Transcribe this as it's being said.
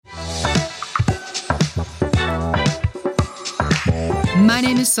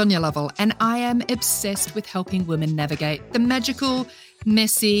name is Sonia Lovell, and I am obsessed with helping women navigate the magical,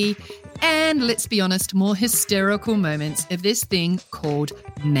 messy, and let's be honest, more hysterical moments of this thing called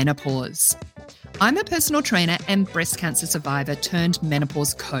menopause. I'm a personal trainer and breast cancer survivor turned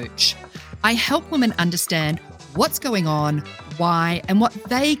menopause coach. I help women understand what's going on, why, and what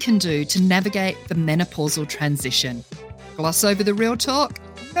they can do to navigate the menopausal transition. Gloss over the real talk?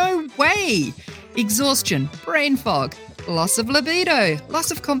 No way! Exhaustion, brain fog, loss of libido,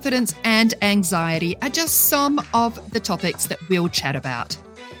 loss of confidence, and anxiety are just some of the topics that we'll chat about.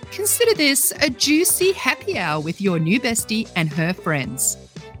 Consider this a juicy happy hour with your new bestie and her friends.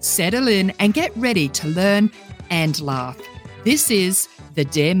 Settle in and get ready to learn and laugh. This is the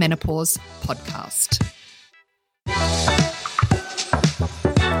Dear Menopause podcast.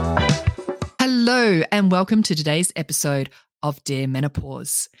 Hello and welcome to today's episode of Dear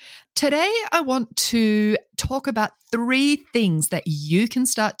Menopause. Today, I want to talk about 3 things that you can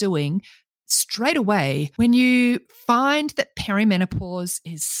start doing straight away when you find that perimenopause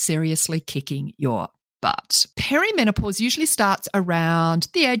is seriously kicking your butt. Perimenopause usually starts around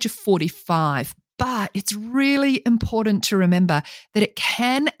the age of 45, but it's really important to remember that it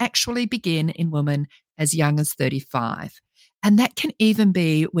can actually begin in women as young as 35. And that can even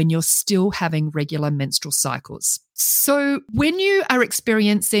be when you're still having regular menstrual cycles. So when you are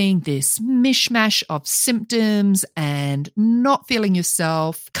experiencing this mishmash of symptoms and not feeling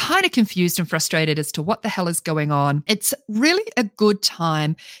yourself, kind of confused and frustrated as to what the hell is going on, it's really a good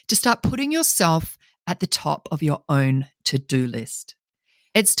time to start putting yourself at the top of your own to-do list.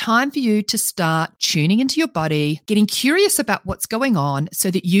 It's time for you to start tuning into your body, getting curious about what's going on so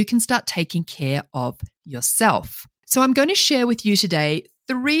that you can start taking care of yourself. So I'm going to share with you today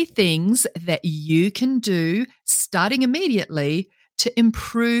 3 things that you can do starting immediately to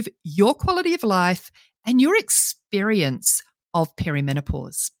improve your quality of life and your experience of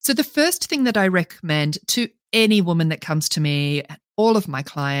perimenopause. So the first thing that I recommend to any woman that comes to me, all of my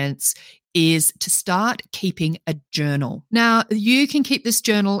clients, is to start keeping a journal. Now, you can keep this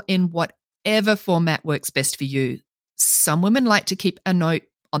journal in whatever format works best for you. Some women like to keep a note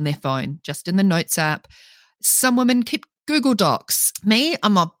on their phone, just in the Notes app. Some women keep Google Docs. Me,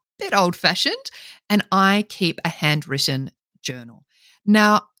 I'm a bit old-fashioned, and I keep a handwritten journal.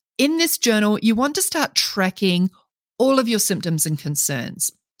 Now, in this journal, you want to start tracking all of your symptoms and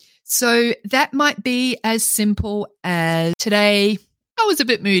concerns. So that might be as simple as today, I was a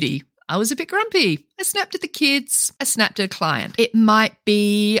bit moody. I was a bit grumpy. I snapped at the kids. I snapped at a client. It might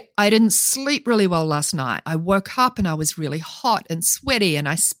be I didn't sleep really well last night. I woke up and I was really hot and sweaty and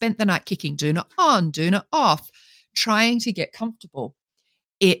I spent the night kicking doona on, doona off, trying to get comfortable.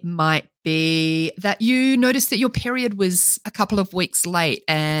 It might be that you noticed that your period was a couple of weeks late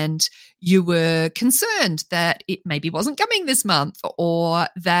and you were concerned that it maybe wasn't coming this month or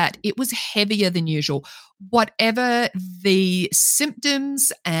that it was heavier than usual. Whatever the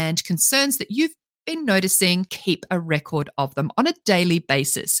symptoms and concerns that you've been noticing, keep a record of them on a daily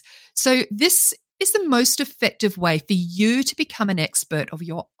basis. So this is the most effective way for you to become an expert of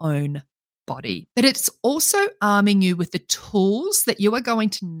your own body. But it's also arming you with the tools that you are going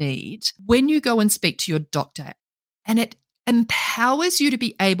to need when you go and speak to your doctor. And it empowers you to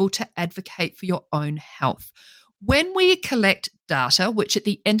be able to advocate for your own health. When we collect data, which at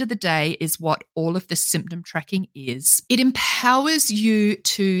the end of the day is what all of the symptom tracking is, it empowers you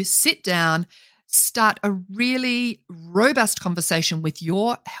to sit down, start a really robust conversation with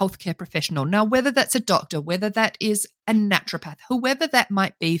your healthcare professional. Now, whether that's a doctor, whether that is a naturopath, whoever that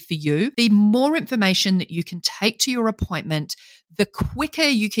might be for you, the more information that you can take to your appointment, the quicker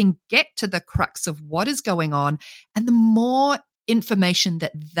you can get to the crux of what is going on, and the more information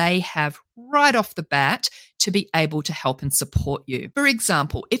that they have right off the bat to be able to help and support you. For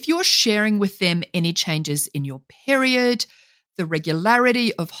example, if you're sharing with them any changes in your period, the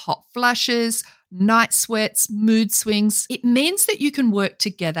regularity of hot flushes, night sweats, mood swings, it means that you can work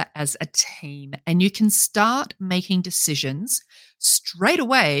together as a team and you can start making decisions straight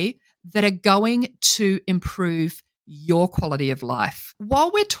away that are going to improve your quality of life.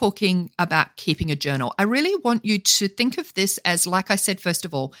 While we're talking about keeping a journal, I really want you to think of this as, like I said, first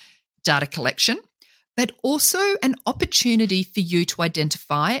of all, data collection, but also an opportunity for you to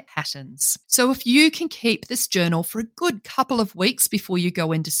identify patterns. So if you can keep this journal for a good couple of weeks before you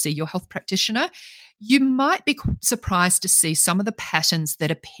go in to see your health practitioner, you might be surprised to see some of the patterns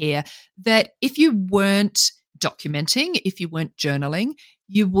that appear that if you weren't documenting, if you weren't journaling,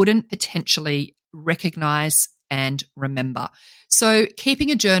 you wouldn't potentially recognize and remember. So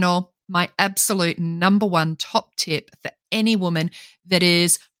keeping a journal, my absolute number one top tip for any woman that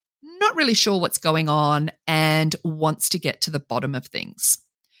is not not really sure what's going on and wants to get to the bottom of things.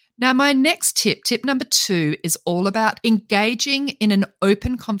 Now, my next tip number 2, is all about engaging in an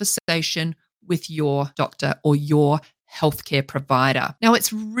open conversation with your doctor or your healthcare provider. Now,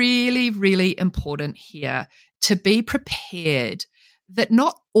 it's really, really important here to be prepared that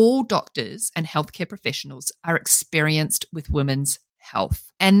not all doctors and healthcare professionals are experienced with women's health.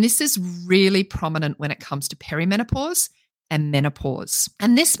 And this is really prominent when it comes to perimenopause and menopause.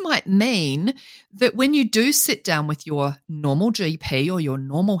 And this might mean that when you do sit down with your normal GP or your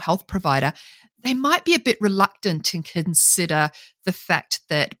normal health provider, they might be a bit reluctant to consider the fact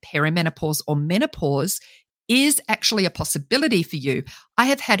that perimenopause or menopause is actually a possibility for you. I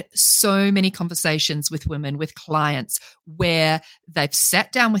have had so many conversations with women, with clients, where they've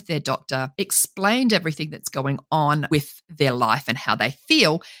sat down with their doctor, explained everything that's going on with their life and how they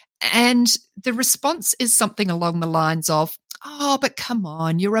feel. And the response is something along the lines of, oh, but come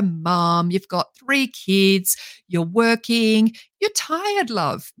on, you're a mom, you've got 3 kids, you're working, you're tired,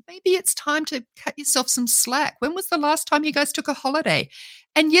 love. Maybe it's time to cut yourself some slack. When was the last time you guys took a holiday?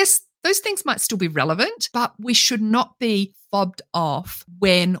 And yes, those things might still be relevant, but we should not be fobbed off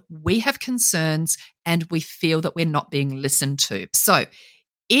when we have concerns and we feel that we're not being listened to. So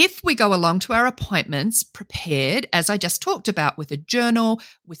if we go along to our appointments prepared, as I just talked about, with a journal,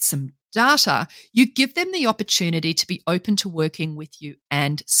 with some data, you give them the opportunity to be open to working with you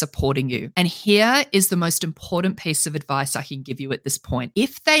and supporting you. And here is the most important piece of advice I can give you at this point.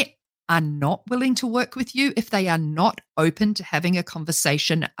 If they are not willing to work with you, if they are not open to having a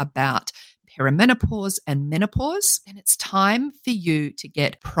conversation about perimenopause and menopause, then it's time for you to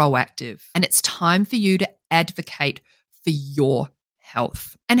get proactive and it's time for you to advocate for your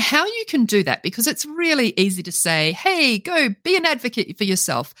health. And how you can do that, because it's really easy to say, hey, go be an advocate for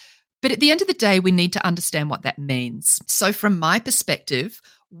yourself. But at the end of the day, we need to understand what that means. So from my perspective,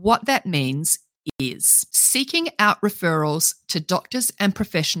 what that means is seeking out referrals to doctors and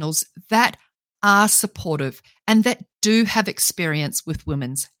professionals that are supportive and that do have experience with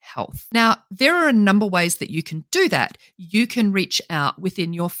women's health. Now, there are a number of ways that you can do that. You can reach out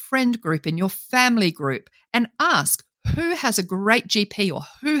within your friend group, in your family group, and ask who has a great GP or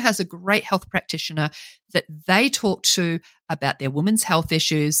who has a great health practitioner that they talk to about their women's health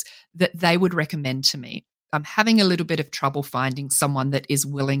issues that they would recommend to me. I'm having a little bit of trouble finding someone that is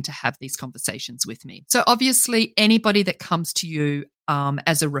willing to have these conversations with me. So obviously, anybody that comes to you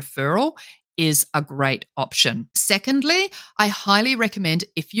as a referral is a great option. Secondly, I highly recommend,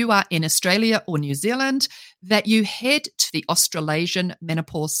 if you are in Australia or New Zealand, that you head to the Australasian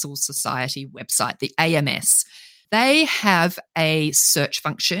Menopausal Society website, the AMS. They have a search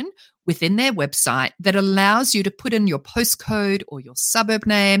function within their website that allows you to put in your postcode or your suburb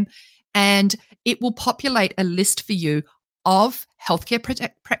name, and it will populate a list for you of healthcare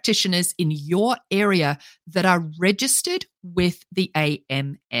practitioners in your area that are registered with the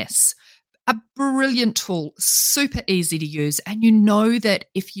AMS. A brilliant tool, super easy to use. And you know that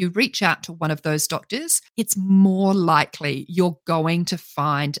if you reach out to one of those doctors, it's more likely you're going to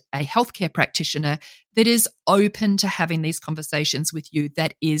find a healthcare practitioner that is open to having these conversations with you,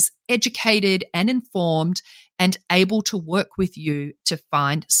 that is educated and informed and able to work with you to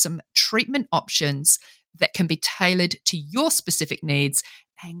find some treatment options that can be tailored to your specific needs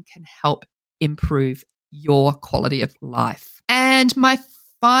and can help improve your quality of life. And my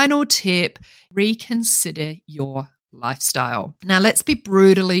final tip, reconsider your lifestyle. Now, let's be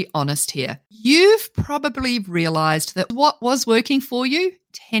brutally honest here. You've probably realized that what was working for you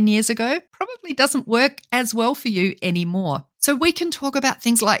 10 years ago probably doesn't work as well for you anymore. So we can talk about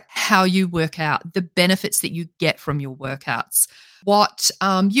things like how you work out, the benefits that you get from your workouts, what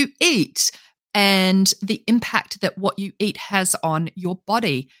you eat, and the impact that what you eat has on your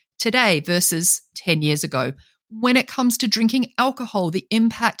body today versus 10 years ago. When it comes to drinking alcohol, the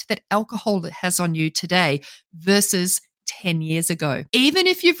impact that alcohol has on you today versus 10 years ago. Even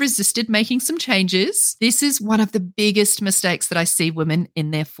if you've resisted making some changes, this is one of the biggest mistakes that I see women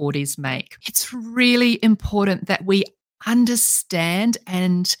in their 40s make. It's really important that we understand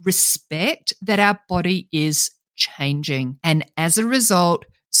and respect that our body is changing. And as a result,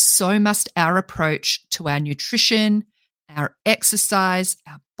 so must our approach to our nutrition, our exercise,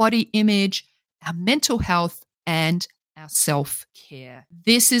 our body image, our mental health, and our self-care.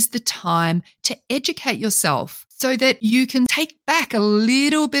 This is the time to educate yourself so that you can take back a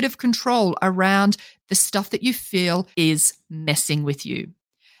little bit of control around the stuff that you feel is messing with you.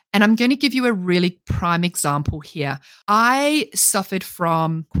 And I'm going to give you a really prime example here. I suffered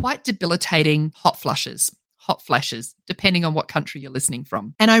from quite debilitating hot flashes, depending on what country you're listening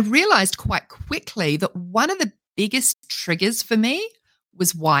from. And I realized quite quickly that one of the biggest triggers for me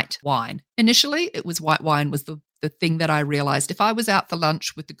was white wine. Initially, it was white wine was the thing that I realized. If I was out for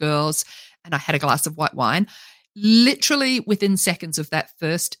lunch with the girls and I had a glass of white wine, literally within seconds of that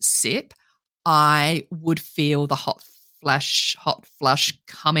first sip, I would feel the hot flush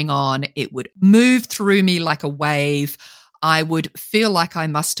coming on. It would move through me like a wave. I would feel like I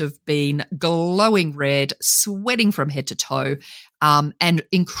must have been glowing red, sweating from head to toe, and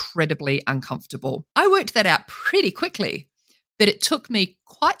incredibly uncomfortable. I worked that out pretty quickly, but it took me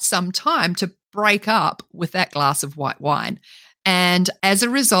quite some time to break up with that glass of white wine. And as a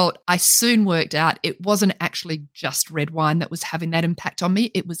result, I soon worked out it wasn't actually just red wine that was having that impact on me.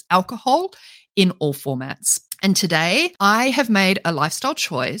 It was alcohol in all formats. And today I have made a lifestyle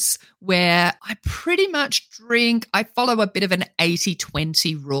choice where I pretty much drink, I follow a bit of an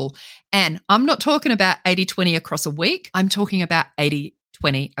 80-20 rule. And I'm not talking about 80-20 across a week. I'm talking about 80-20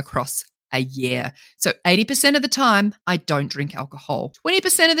 across a year. So 80% of the time, I don't drink alcohol.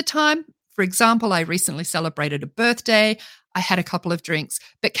 20% of the time, for example, I recently celebrated a birthday. I had a couple of drinks.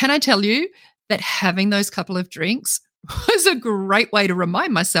 But can I tell you that having those couple of drinks was a great way to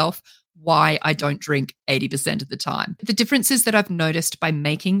remind myself why I don't drink 80% of the time. The differences that I've noticed by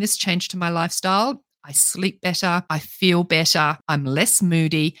making this change to my lifestyle, I sleep better, I feel better, I'm less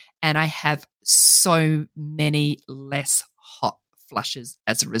moody, and I have so many less hot flushes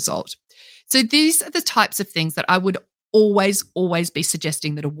as a result. So these are the types of things that I would always be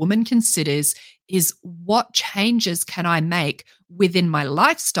suggesting that a woman considers is what changes can I make within my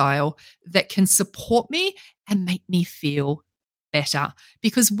lifestyle that can support me and make me feel better,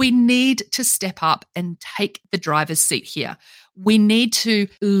 because we need to step up and take the driver's seat here. We need to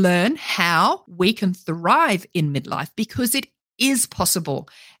learn how we can thrive in midlife, because it is possible.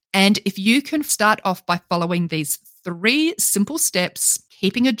 And if you can start off by following these 3 simple steps,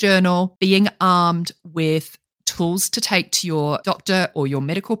 keeping a journal, being armed with tools to take to your doctor or your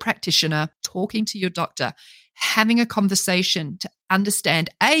medical practitioner, talking to your doctor, having a conversation to understand,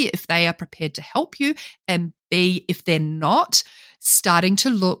 A, if they are prepared to help you, and B, if they're not, starting to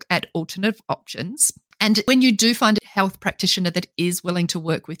look at alternative options. And when you do find a health practitioner that is willing to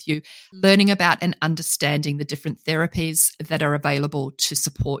work with you, learning about and understanding the different therapies that are available to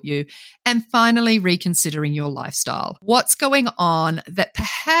support you. And finally, reconsidering your lifestyle. What's going on that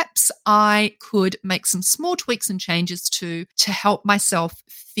perhaps I could make some small tweaks and changes to help myself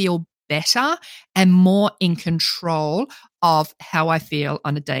feel better and more in control of how I feel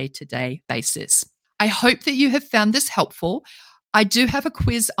on a day-to-day basis. I hope that you have found this helpful. I do have a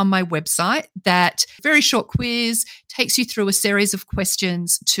quiz on my website that, very short quiz, takes you through a series of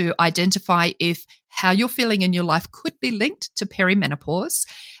questions to identify if how you're feeling in your life could be linked to perimenopause.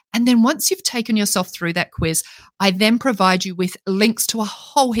 And then once you've taken yourself through that quiz, I then provide you with links to a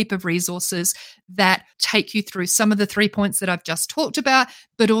whole heap of resources that take you through some of the 3 points that I've just talked about,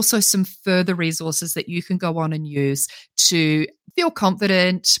 but also some further resources that you can go on and use to feel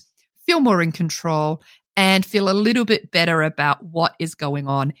confident, feel more in control, and feel a little bit better about what is going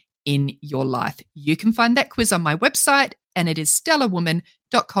on in your life. You can find that quiz on my website, and it is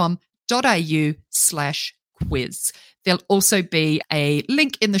stellarwoman.com.au/quiz. There'll also be a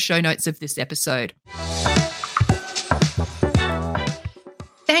link in the show notes of this episode.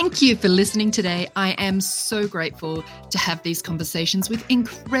 Thank you for listening today. I am so grateful to have these conversations with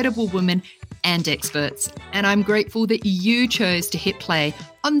incredible women and experts, and I'm grateful that you chose to hit play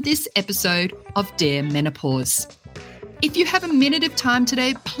on this episode of Dear Menopause. If you have a minute of time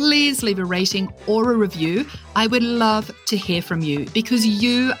today, please leave a rating or a review. I would love to hear from you, because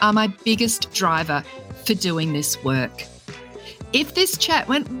you are my biggest driver for doing this work. If this chat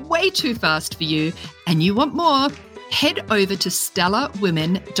went way too fast for you and you want more, head over to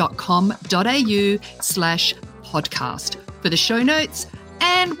stellarwoman.com.au/podcast for the show notes.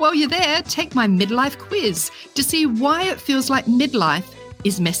 And while you're there, take my midlife quiz to see why it feels like midlife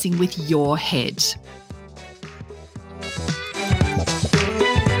is messing with your head.